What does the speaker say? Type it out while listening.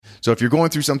So if you're going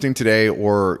through something today,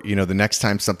 or, the next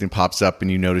time something pops up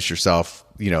and you notice yourself,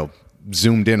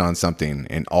 zoomed in on something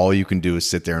and all you can do is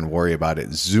sit there and worry about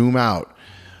it, zoom out.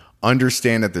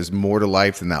 Understand that there's more to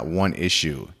life than that one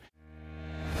issue.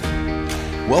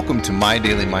 Welcome to My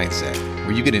Daily Mindset,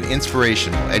 where you get an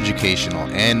inspirational, educational,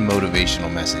 and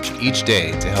motivational message each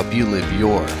day to help you live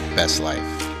your best life.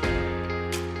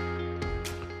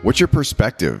 What's your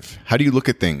perspective? How do you look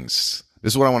at things?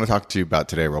 This is what I want to talk to you about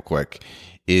today real quick.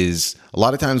 Is a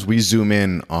lot of times we zoom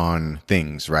in on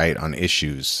things, right? On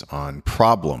issues, on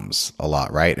problems a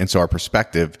lot, right? And so our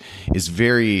perspective is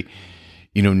very,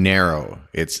 narrow.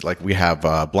 It's like we have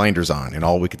blinders on and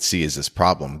all we could see is this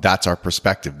problem. That's our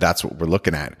perspective. That's what we're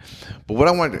looking at. But what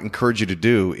I want to encourage you to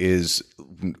do is,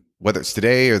 whether it's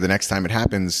today or the next time it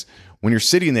happens, when you're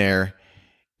sitting there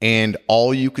and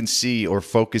all you can see or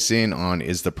focus in on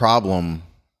is the problem,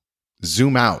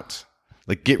 zoom out.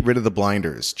 Like, get rid of the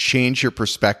blinders, change your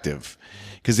perspective.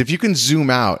 Because if you can zoom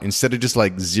out instead of just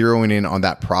like zeroing in on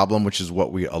that problem, which is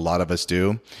what a lot of us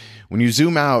do, when you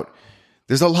zoom out,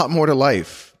 there's a lot more to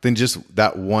life than just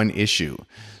that one issue.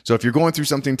 So if you're going through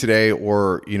something today,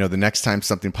 or, the next time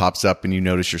something pops up and you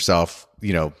notice yourself,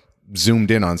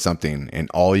 zoomed in on something and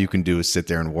all you can do is sit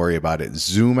there and worry about it,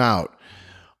 zoom out.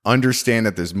 Understand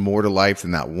that there's more to life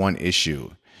than that one issue.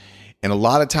 And a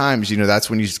lot of times, that's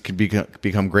when you can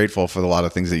become grateful for a lot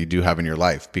of things that you do have in your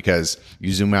life, because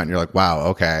you zoom out and you're like, wow,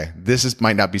 okay,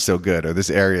 might not be so good, or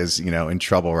this area is, in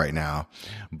trouble right now.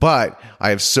 But I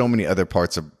have so many other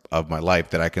parts of my life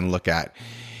that I can look at.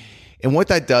 And what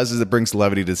that does is it brings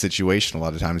levity to the situation a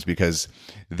lot of times, because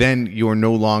then you're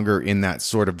no longer in that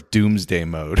sort of doomsday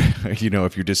mode, if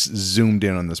you're just zoomed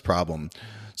in on this problem.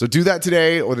 So do that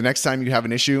today, or the next time you have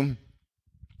an issue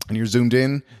and you're zoomed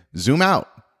in, zoom out.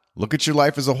 Look at your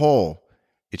life as a whole.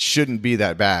 It shouldn't be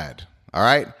that bad. All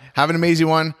right? Have an amazing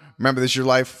one. Remember, this is your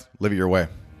life. Live it your way.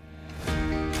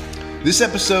 This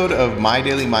episode of My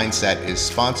Daily Mindset is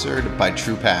sponsored by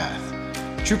TruePath.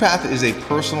 TruePath is a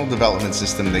personal development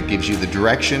system that gives you the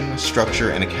direction,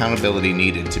 structure, and accountability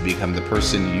needed to become the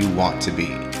person you want to be.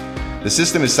 The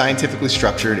system is scientifically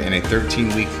structured in a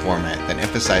 13-week format that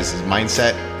emphasizes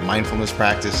mindset, mindfulness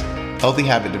practice, healthy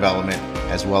habit development,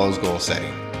 as well as goal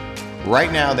setting.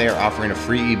 Right now, they are offering a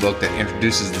free ebook that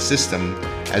introduces the system,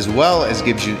 as well as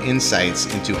gives you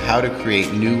insights into how to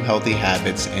create new healthy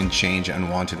habits and change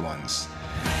unwanted ones.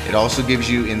 It also gives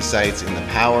you insights in the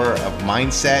power of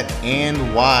mindset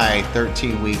and why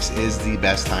 13 weeks is the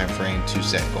best time frame to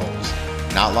set goals.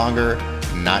 Not longer,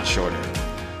 not shorter.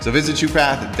 So visit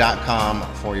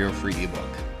TruePath.com for your free ebook.